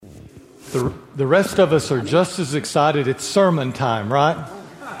The rest of us are just as excited. It's sermon time, right?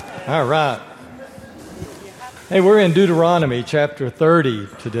 All right. Hey, we're in Deuteronomy chapter 30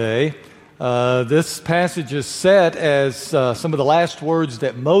 today. This passage is set as some of the last words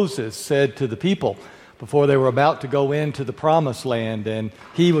that Moses said to the people before they were about to go into the promised land, and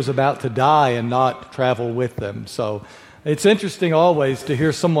he was about to die and not travel with them. So it's interesting always to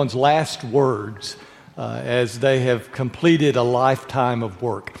hear someone's last words as they have completed a lifetime of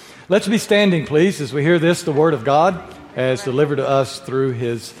work. Let's be standing, please, as we hear this, the Word of God, as delivered to us through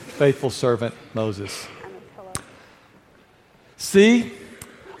His faithful servant, Moses. See,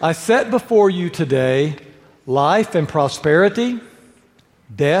 I set before you today life and prosperity,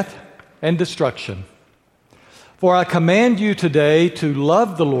 death and destruction. For I command you today to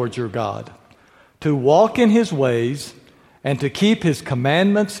love the Lord your God, to walk in His ways, and to keep His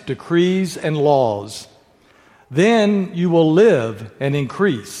commandments, decrees, and laws. Then you will live and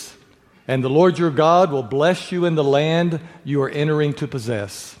increase, and the Lord your God will bless you in the land you are entering to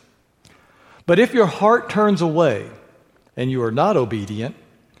possess. But if your heart turns away and you are not obedient,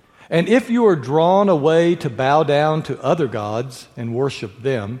 and if you are drawn away to bow down to other gods and worship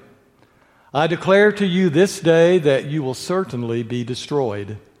them, I declare to you this day that you will certainly be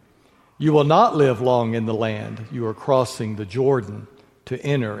destroyed. You will not live long in the land you are crossing the Jordan to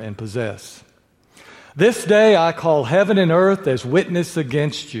enter and possess. This day I call heaven and earth as witness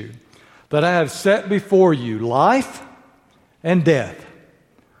against you, that I have set before you life and death,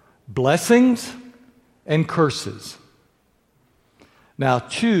 blessings and curses. Now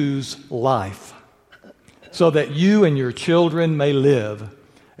choose life, so that you and your children may live,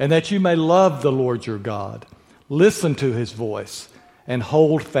 and that you may love the Lord your God, listen to His voice, and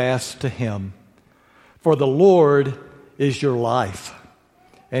hold fast to Him. For the Lord is your life,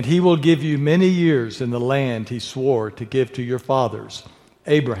 and He will give you many years in the land He swore to give to your fathers,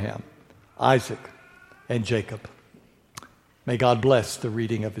 Abraham, Isaac, and Jacob. May God bless the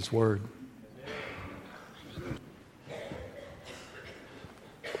reading of His word.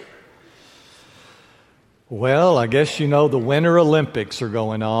 Well, I guess you know the Winter Olympics are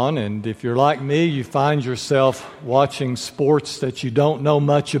going on, and if you're like me, you find yourself watching sports that you don't know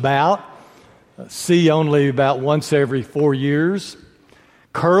much about, see only about once every 4 years.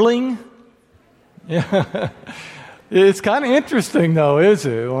 Curling? Yeah. It's kind of interesting, though,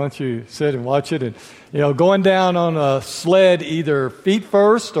 isn't it? Why don't you sit and watch it? And, going down on a sled either feet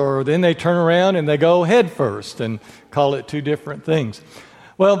first, or then they turn around and they go head first and call it two different things.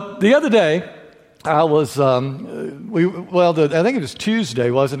 Well, the other day, I was, I think it was Tuesday,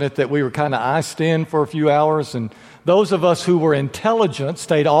 wasn't it, that we were kind of iced in for a few hours, and those of us who were intelligent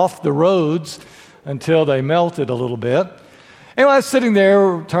stayed off the roads until they melted a little bit. Anyway, I was sitting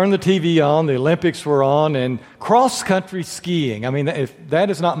there, turned the TV on, the Olympics were on, and cross-country skiing. I mean, if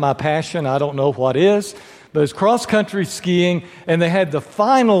that is not my passion, I don't know what is, but it's cross-country skiing, and they had the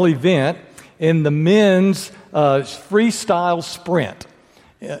final event in the men's freestyle sprint.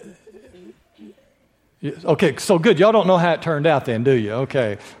 Okay, so good. Y'all don't know how it turned out then, do you?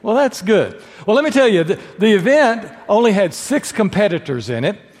 Okay. Well, that's good. Well, let me tell you, the event only had 6 competitors in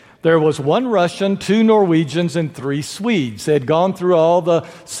it. There was 1 Russian, 2 Norwegians, and 3 Swedes. They had gone through all the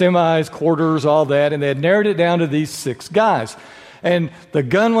semis, quarters, all that, and they had narrowed it down to these 6 guys. And the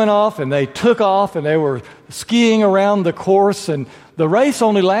gun went off, and they took off, and they were skiing around the course, and the race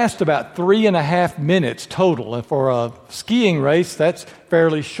only lasted about 3.5 minutes total. And for a skiing race, that's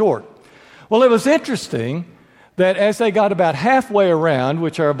fairly short. Well, it was interesting that as they got about halfway around,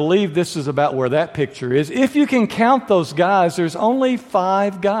 which I believe this is about where that picture is, if you can count those guys, there's only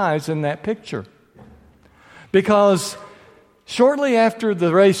 5 guys in that picture. Because shortly after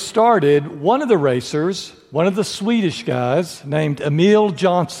the race started, one of the racers, one of the Swedish guys named Emil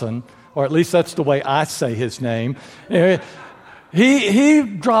Johnson, or at least that's the way I say his name, he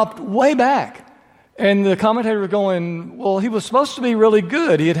dropped way back. And the commentator was going, well, he was supposed to be really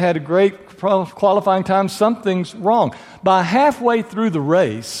good. He had a great qualifying time. Something's wrong. By halfway through the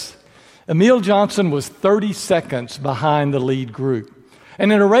race, Emil Johnson was 30 seconds behind the lead group.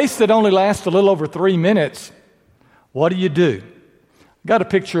 And in a race that only lasts a little over 3 minutes, what do? Got a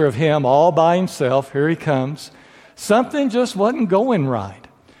picture of him all by himself. Here he comes. Something just wasn't going right.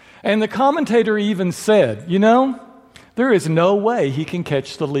 And the commentator even said, there is no way he can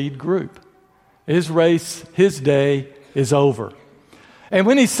catch the lead group. His race, his day is over. And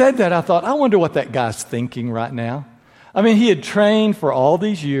when he said that, I thought, I wonder what that guy's thinking right now. I mean, he had trained for all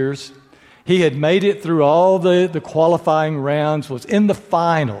these years. He had made it through all the qualifying rounds, was in the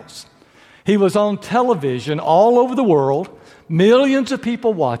finals. He was on television all over the world, millions of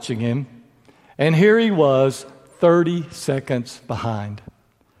people watching him, and here he was 30 seconds behind.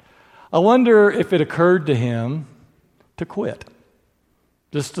 I wonder if it occurred to him to quit,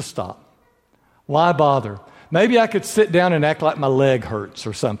 just to stop. Why bother? Maybe I could sit down and act like my leg hurts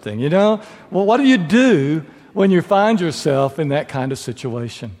or something, you know? Well, what do you do when you find yourself in that kind of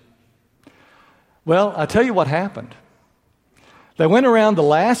situation? Well, I'll tell you what happened. They went around the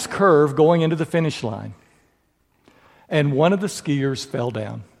last curve going into the finish line, and one of the skiers fell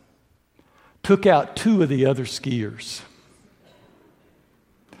down, took out two of the other skiers.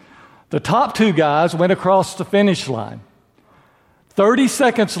 The top two guys went across the finish line. 30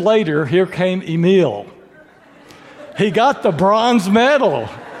 seconds later, here came Emil. He got the bronze medal.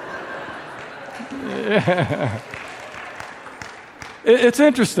 Yeah. It's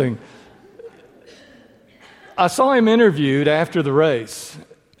interesting. I saw him interviewed after the race,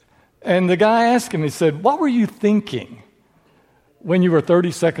 and the guy asked him, he said, "What were you thinking when you were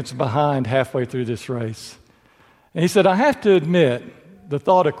 30 seconds behind halfway through this race?" And he said, "I have to admit, the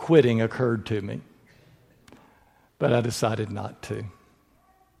thought of quitting occurred to me, but I decided not to."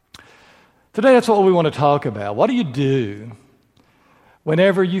 Today, that's what we want to talk about. What do you do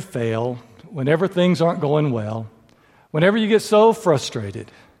whenever you fail, whenever things aren't going well, whenever you get so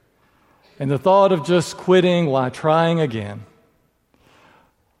frustrated, and the thought of just quitting while trying again?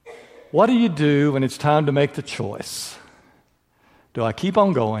 What do you do when it's time to make the choice? Do I keep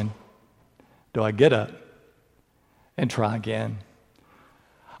on going? Do I get up and try again?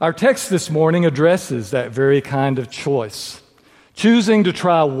 Our text this morning addresses that very kind of choice. Choosing to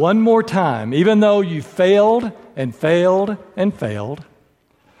try one more time, even though you failed and failed and failed,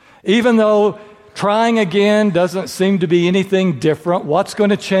 even though trying again doesn't seem to be anything different. What's going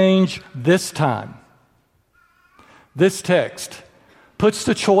to change this time? This text puts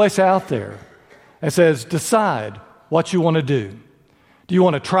the choice out there and says, decide what you want to do. Do you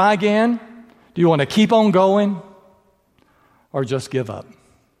want to try again? Do you want to keep on going? Or just give up?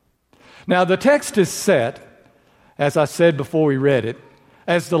 Now, the text is set, as I said before we read it,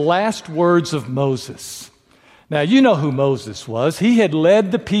 as the last words of Moses. Now, you know who Moses was. He had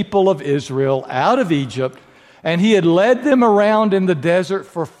led the people of Israel out of Egypt, and he had led them around in the desert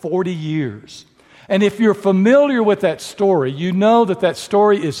for 40 years. And if you're familiar with that story, you know that that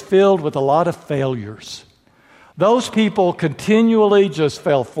story is filled with a lot of failures. Those people continually just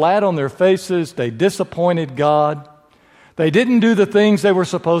fell flat on their faces. They disappointed God. They didn't do the things they were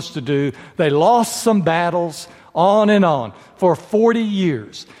supposed to do. They lost some battles, on and on, for 40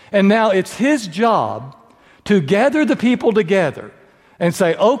 years. And now it's his job to gather the people together and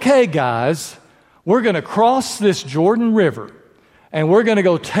say, okay, guys, we're going to cross this Jordan River and we're going to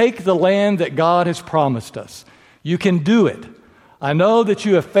go take the land that God has promised us. You can do it. I know that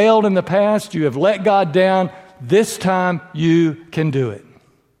you have failed in the past. You have let God down. This time you can do it.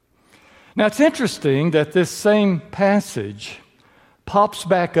 Now, it's interesting that this same passage pops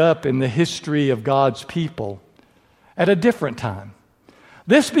back up in the history of God's people at a different time.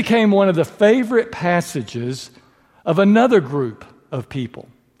 This became one of the favorite passages of another group of people.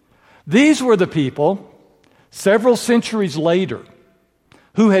 These were the people, several centuries later,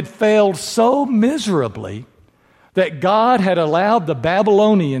 who had failed so miserably that God had allowed the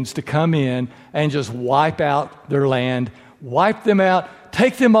Babylonians to come in and just wipe out their land, wipe them out,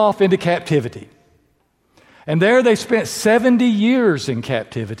 take them off into captivity. And there they spent 70 years in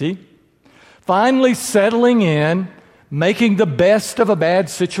captivity, finally settling in, making the best of a bad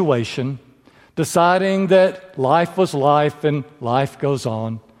situation, deciding that life was life and life goes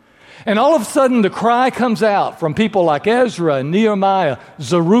on. And all of a sudden the cry comes out from people like Ezra and Nehemiah,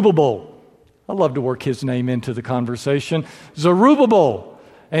 Zerubbabel. I love to work his name into the conversation. Zerubbabel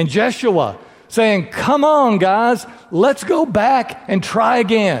and Jeshua saying, come on, guys, let's go back and try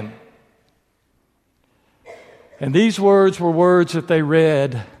again. And these words were words that they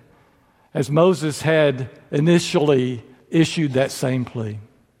read as Moses had initially issued that same plea.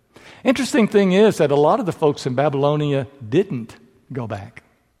 Interesting thing is that a lot of the folks in Babylonia didn't go back.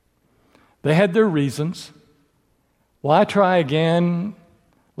 They had their reasons. Why try again?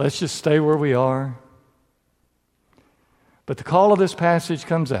 Let's just stay where we are. But the call of this passage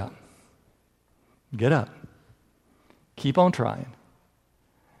comes out. Get up. Keep on trying.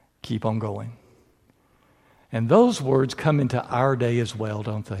 Keep on going. And those words come into our day as well,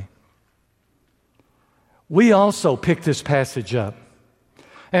 don't they? We also pick this passage up.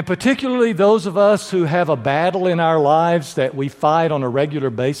 And particularly those of us who have a battle in our lives that we fight on a regular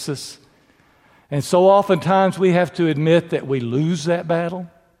basis. And so oftentimes we have to admit that we lose that battle.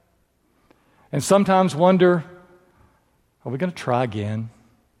 And sometimes wonder, are we going to try again?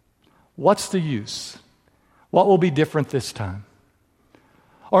 What's the use? What will be different this time?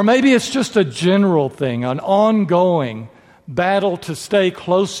 Or maybe it's just a general thing, an ongoing battle to stay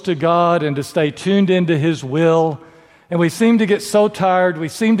close to God and to stay tuned into His will, and we seem to get so tired, we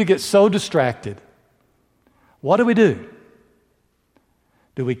seem to get so distracted. What do?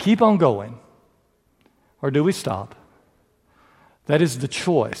 Do we keep on going, or do we stop? That is the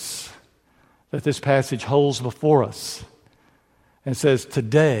choice that this passage holds before us and says,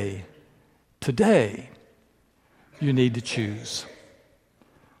 today, you need to choose.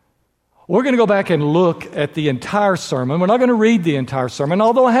 We're going to go back and look at the entire sermon. We're not going to read the entire sermon,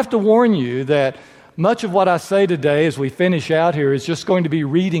 although I have to warn you that much of what I say today as we finish out here is just going to be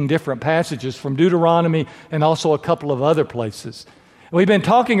reading different passages from Deuteronomy and also a couple of other places. We've been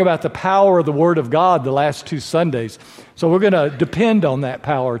talking about the power of the Word of God the last 2 Sundays, so we're going to depend on that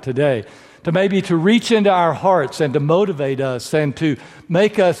power today to reach into our hearts and to motivate us and to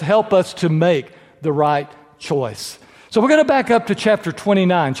help us to make the right choice. So we're going to back up to chapter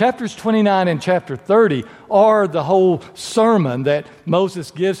 29. Chapters 29 and chapter 30 are the whole sermon that Moses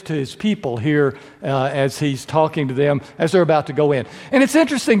gives to his people here as he's talking to them as they're about to go in. And it's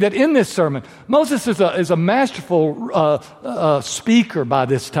interesting that in this sermon, Moses is a masterful speaker by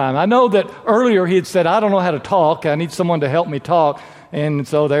this time. I know that earlier he had said, I don't know how to talk. I need someone to help me talk. And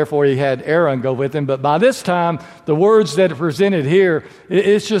so therefore he had Aaron go with him. But by this time, the words that are presented here,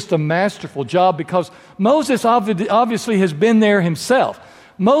 it's just a masterful job because Moses obviously has been there himself.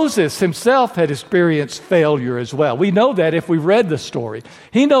 Moses himself had experienced failure as well. We know that if we read the story.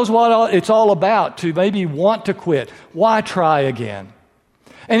 He knows what it's all about to maybe want to quit. Why try again?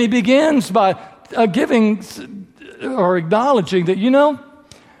 And he begins by giving or acknowledging that,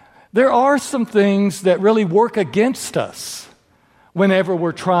 there are some things that really work against us whenever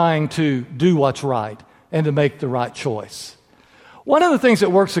we're trying to do what's right and to make the right choice. One of the things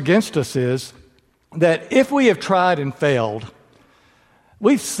that works against us is that if we have tried and failed,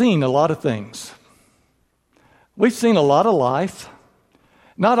 we've seen a lot of things. We've seen a lot of life.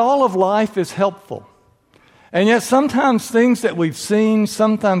 Not all of life is helpful. And yet sometimes things that we've seen,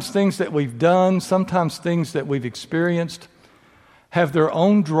 sometimes things that we've done, sometimes things that we've experienced have their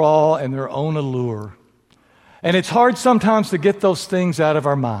own draw and their own allure. And it's hard sometimes to get those things out of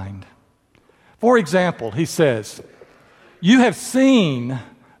our mind. For example, he says, you have seen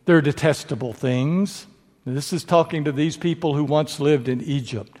their detestable things. This is talking to these people who once lived in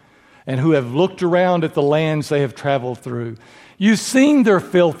Egypt and who have looked around at the lands they have traveled through. You've seen their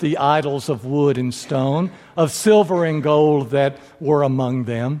filthy idols of wood and stone, of silver and gold that were among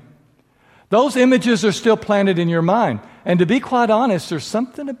them. Those images are still planted in your mind. And to be quite honest, there's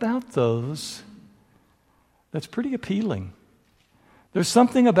something about those that's pretty appealing. There's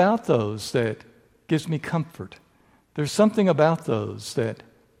something about those that gives me comfort. There's something about those that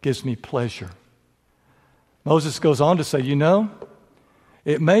gives me pleasure. Moses goes on to say,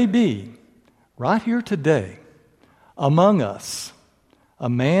 it may be right here today among us a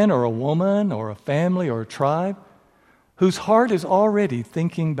man or a woman or a family or a tribe whose heart is already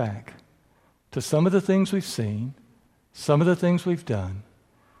thinking back to some of the things we've seen, some of the things we've done.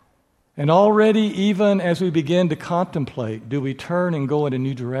 And already, even as we begin to contemplate, do we turn and go in a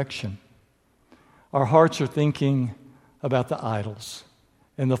new direction? Our hearts are thinking about the idols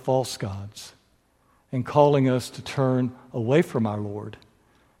and the false gods and calling us to turn away from our Lord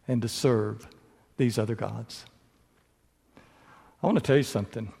and to serve these other gods. I want to tell you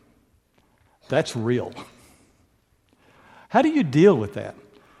something. That's real. How do you deal with that?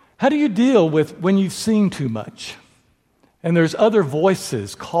 How do you deal with when you've seen too much? And there's other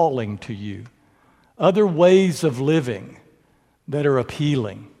voices calling to you, other ways of living that are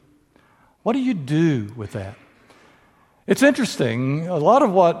appealing. What do you do with that? It's interesting. A lot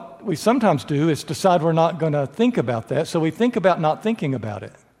of what we sometimes do is decide we're not going to think about that, so we think about not thinking about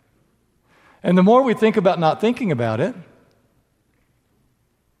it. And the more we think about not thinking about it,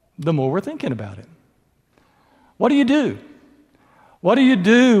 the more we're thinking about it. What do you do? What do you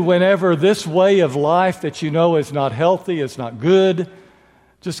do whenever this way of life that you know is not healthy, is not good,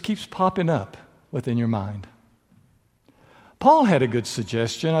 just keeps popping up within your mind? Paul had a good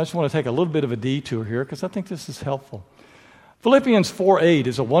suggestion. I just want to take a little bit of a detour here because I think this is helpful. Philippians 4:8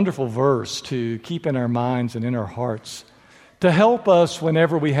 is a wonderful verse to keep in our minds and in our hearts to help us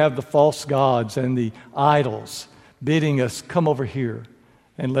whenever we have the false gods and the idols bidding us, come over here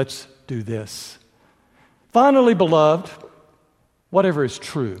and let's do this. Finally, beloved, whatever is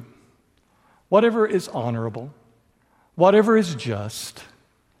true, whatever is honorable, whatever is just,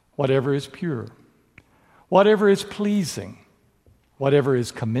 whatever is pure, whatever is pleasing, whatever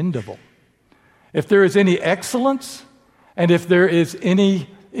is commendable, if there is any excellence, and if there is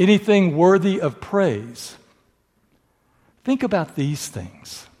anything worthy of praise, think about these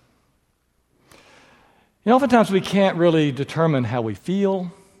things. Oftentimes we can't really determine how we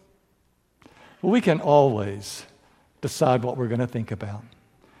feel, but we can always decide what we're going to think about.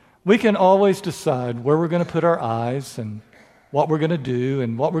 We can always decide where we're going to put our eyes and what we're going to do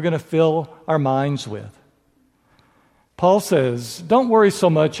and what we're going to fill our minds with. Paul says, don't worry so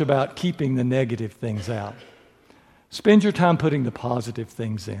much about keeping the negative things out. Spend your time putting the positive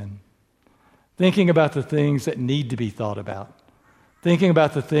things in, thinking about the things that need to be thought about, thinking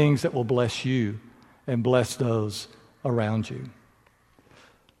about the things that will bless you and bless those around you.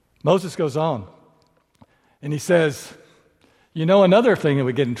 Moses goes on, and he says, another thing that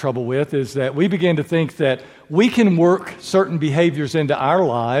we get in trouble with is that we begin to think that we can work certain behaviors into our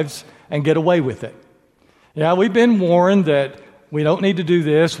lives and get away with it. Yeah, we've been warned that we don't need to do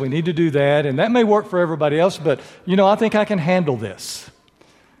this, we need to do that, and that may work for everybody else, but, I think I can handle this.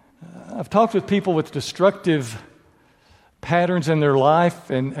 I've talked with people with destructive patterns in their life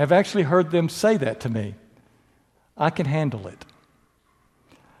and have actually heard them say that to me. I can handle it.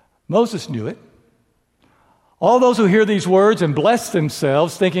 Moses knew it. All those who hear these words and bless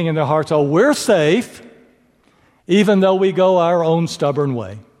themselves, thinking in their hearts, oh, we're safe, even though we go our own stubborn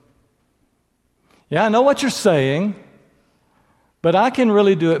way. Yeah, I know what you're saying, but I can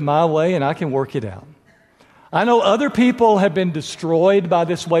really do it my way and I can work it out. I know other people have been destroyed by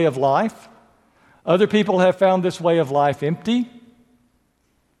this way of life. Other people have found this way of life empty.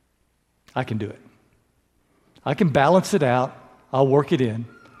 I can do it. I can balance it out. I'll work it in.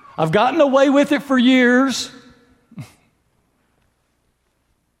 I've gotten away with it for years.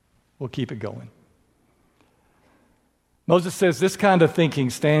 We'll keep it going. Moses says this kind of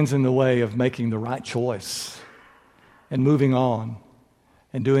thinking stands in the way of making the right choice and moving on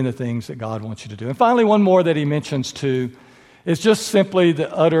and doing the things that God wants you to do. And finally, one more that he mentions too is just simply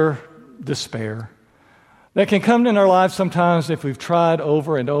the utter despair that can come in our lives sometimes if we've tried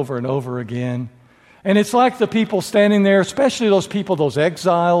over and over and over again. And it's like the people standing there, especially those people, those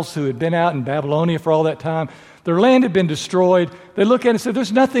exiles who had been out in Babylonia for all that time. Their land had been destroyed. They look at it and say,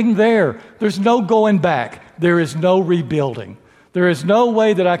 there's nothing there. There's no going back. There is no rebuilding. There is no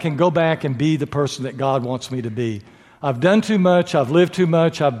way that I can go back and be the person that God wants me to be. I've done too much. I've lived too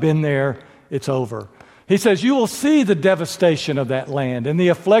much. I've been there. It's over. He says, you will see the devastation of that land and the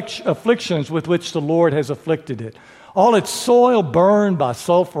afflictions with which the Lord has afflicted it. All its soil burned by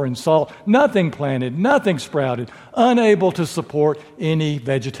sulfur and salt, nothing planted, nothing sprouted, unable to support any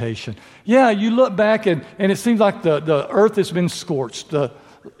vegetation. Yeah, you look back and it seems like the earth has been scorched.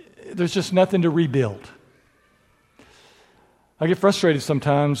 There's just nothing to rebuild. I get frustrated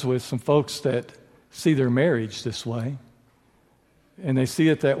sometimes with some folks that see their marriage this way, and they see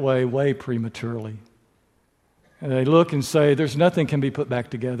it that way prematurely. And they look and say, there's nothing can be put back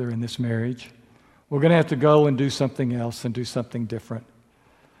together in this marriage. We're going to have to go and do something else and do something different,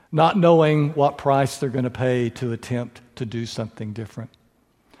 not knowing what price they're going to pay to attempt to do something different,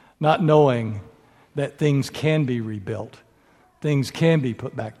 not knowing that things can be rebuilt, things can be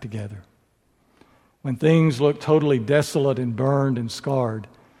put back together. When things look totally desolate and burned and scarred,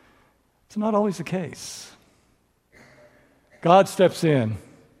 it's not always the case. God steps in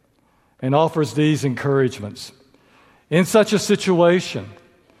and offers these encouragements. In such a situation,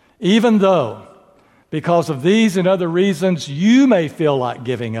 even though because of these and other reasons you may feel like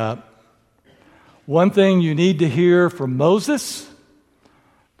giving up, one thing you need to hear from Moses,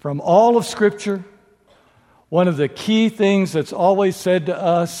 from all of Scripture, one of the key things that's always said to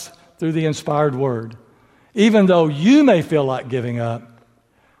us through the inspired word, even though you may feel like giving up,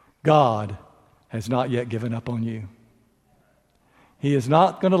 God has not yet given up on you. He is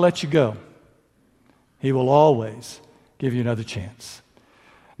not going to let you go. He will always give you another chance.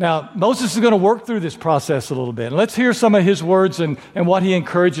 Now, Moses is going to work through this process a little bit. And let's hear some of his words and what he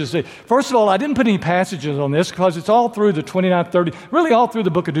encourages. First of all, I didn't put any passages on this because it's all through the 29th, 30, really all through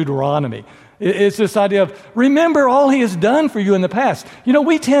the book of Deuteronomy. It's this idea of remember all he has done for you in the past.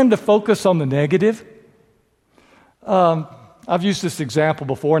 We tend to focus on the negative. I've used this example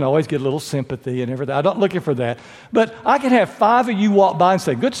before, and I always get a little sympathy and everything. I'm not looking for that. But I could have 5 of you walk by and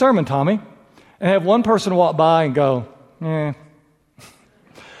say, good sermon, Tommy. And have one person walk by and go,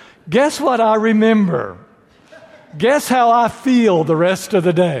 Guess what I remember? Guess how I feel the rest of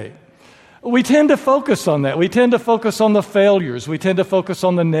the day? We tend to focus on that. We tend to focus on the failures. We tend to focus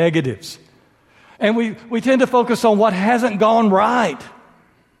on the negatives. And we tend to focus on what hasn't gone right.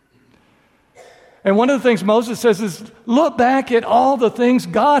 And one of the things Moses says is, look back at all the things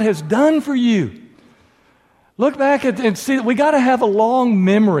God has done for you. Look back and see that we got to have a long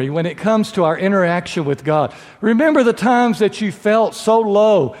memory when it comes to our interaction with God. Remember the times that you felt so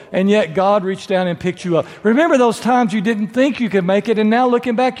low and yet God reached down and picked you up. Remember those times you didn't think you could make it and now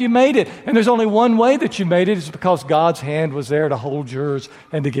looking back you made it. And there's only one way that you made it is because God's hand was there to hold yours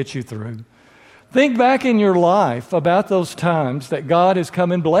and to get you through. Think back in your life about those times that God has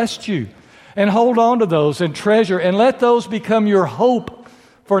come and blessed you, and hold on to those and treasure and let those become your hope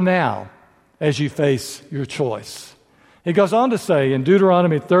for now as you face your choice. He goes on to say in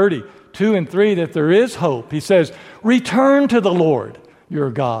Deuteronomy 30:2 and 3 that there is hope. He says, return to the Lord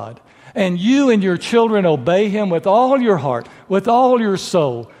your God, and you and your children obey him with all your heart, with all your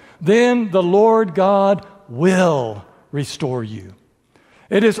soul. Then the Lord God will restore you.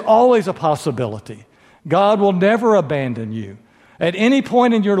 It is always a possibility. God will never abandon you. At any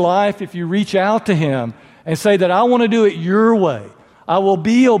point in your life, if you reach out to him and say that I want to do it your way, I will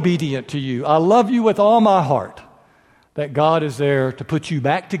be obedient to you, I love you with all my heart, that God is there to put you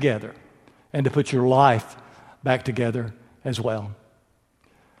back together and to put your life back together as well.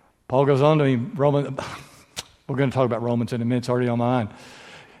 Paul goes on to we're going to talk about Romans in a minute, it's already on my mind.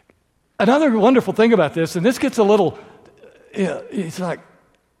 Another wonderful thing about this, and this gets a little, it's like,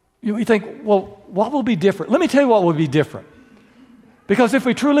 you think, well, what will be different? Let me tell you what will be different. Because if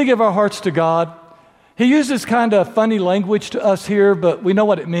we truly give our hearts to God, he uses kind of funny language to us here, but we know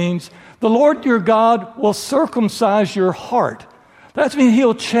what it means. The Lord your God will circumcise your heart. That means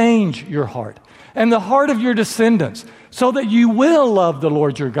he'll change your heart and the heart of your descendants so that you will love the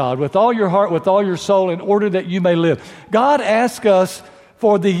Lord your God with all your heart, with all your soul, in order that you may live. God asks us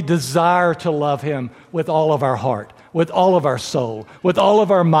for the desire to love him with all of our heart, with all of our soul, with all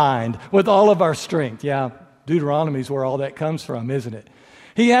of our mind, with all of our strength. Yeah, Deuteronomy is where all that comes from, isn't it?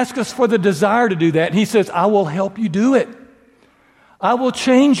 He asks us for the desire to do that. And he says, I will help you do it. I will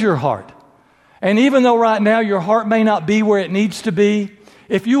change your heart. And even though right now your heart may not be where it needs to be,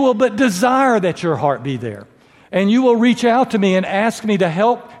 if you will but desire that your heart be there, and you will reach out to me and ask me to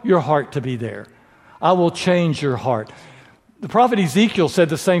help your heart to be there, I will change your heart. The prophet Ezekiel said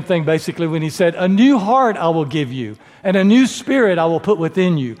the same thing basically when he said, a new heart I will give you, and a new spirit I will put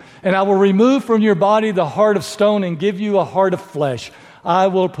within you, and I will remove from your body the heart of stone and give you a heart of flesh. I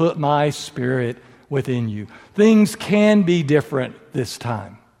will put my spirit within you. Things can be different this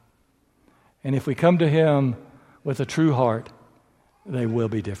time. And if we come to him with a true heart, they will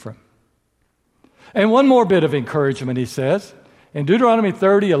be different. And one more bit of encouragement, he says. In Deuteronomy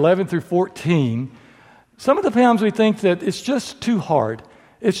 30:11 through 14, some of the times we think that it's just too hard.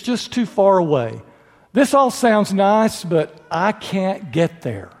 It's just too far away. This all sounds nice, but I can't get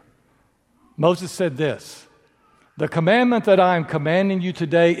there. Moses said this, the commandment that I am commanding you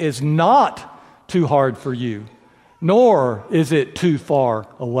today is not too hard for you, nor is it too far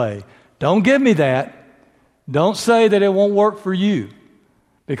away. Don't give me that. Don't say that it won't work for you,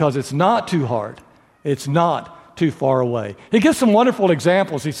 because it's not too hard. It's not too far away. He gives some wonderful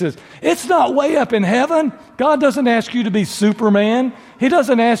examples. He says, it's not way up in heaven. God doesn't ask you to be Superman. He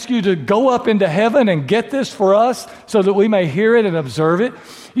doesn't ask you to go up into heaven and get this for us so that we may hear it and observe it.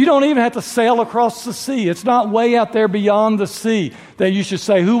 You don't even have to sail across the sea. It's not way out there beyond the sea that you should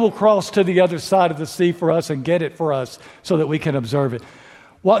say, who will cross to the other side of the sea for us and get it for us so that we can observe it.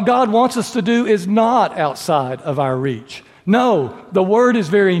 What God wants us to do is not outside of our reach. No, the word is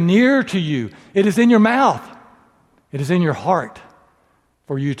very near to you. It is in your mouth. It is in your heart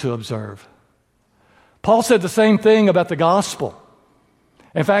for you to observe. Paul said the same thing about the gospel.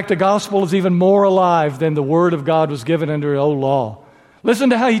 In fact, the gospel is even more alive than the word of God was given under the old law.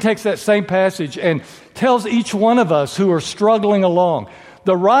 Listen to how he takes that same passage and tells each one of us who are struggling along.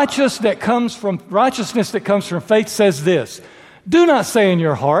 The righteousness that comes from faith says this, do not say in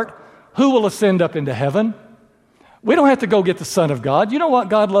your heart, who will ascend up into heaven? We don't have to go get the Son of God. You know what?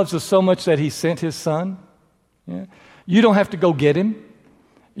 God loves us so much that he sent his Son. Yeah. You don't have to go get him.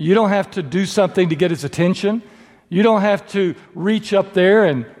 You don't have to do something to get his attention. You don't have to reach up there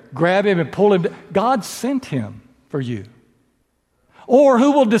and grab him and pull him. God sent him for you. Or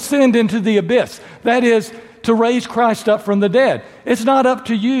who will descend into the abyss? That is, to raise Christ up from the dead. It's not up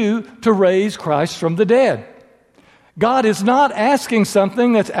to you to raise Christ from the dead. God is not asking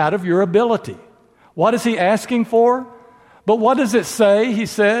something that's out of your ability. What is he asking for? But what does it say? He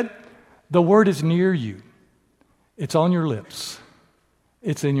said, the word is near you. It's on your lips.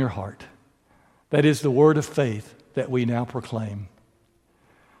 It's in your heart. That is the word of faith that we now proclaim.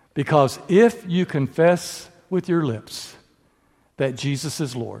 Because if you confess with your lips that Jesus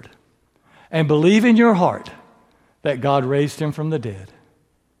is Lord and believe in your heart that God raised him from the dead,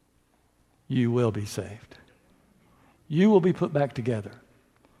 you will be saved. You will be put back together.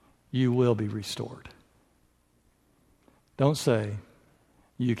 You will be restored. don't say,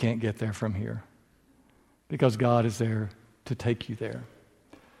 you can't get there from here, because God is there to take you there.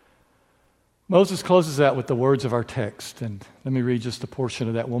 Moses closes out with the words of our text, and let me read just a portion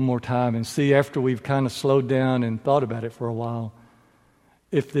of that one more time and see, after we've kind of slowed down and thought about it for a while,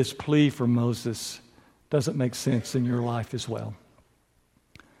 if this plea for Moses doesn't make sense in your life as well.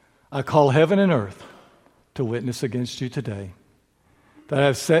 I call heaven and earth to witness against you today that I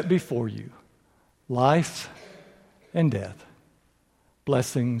have set before you life and death,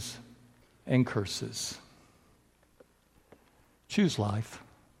 blessings and curses. Choose life.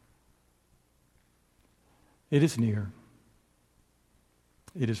 It is near.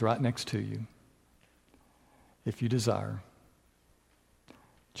 It is right next to you. If you desire,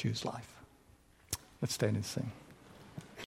 choose life. Let's stand and sing.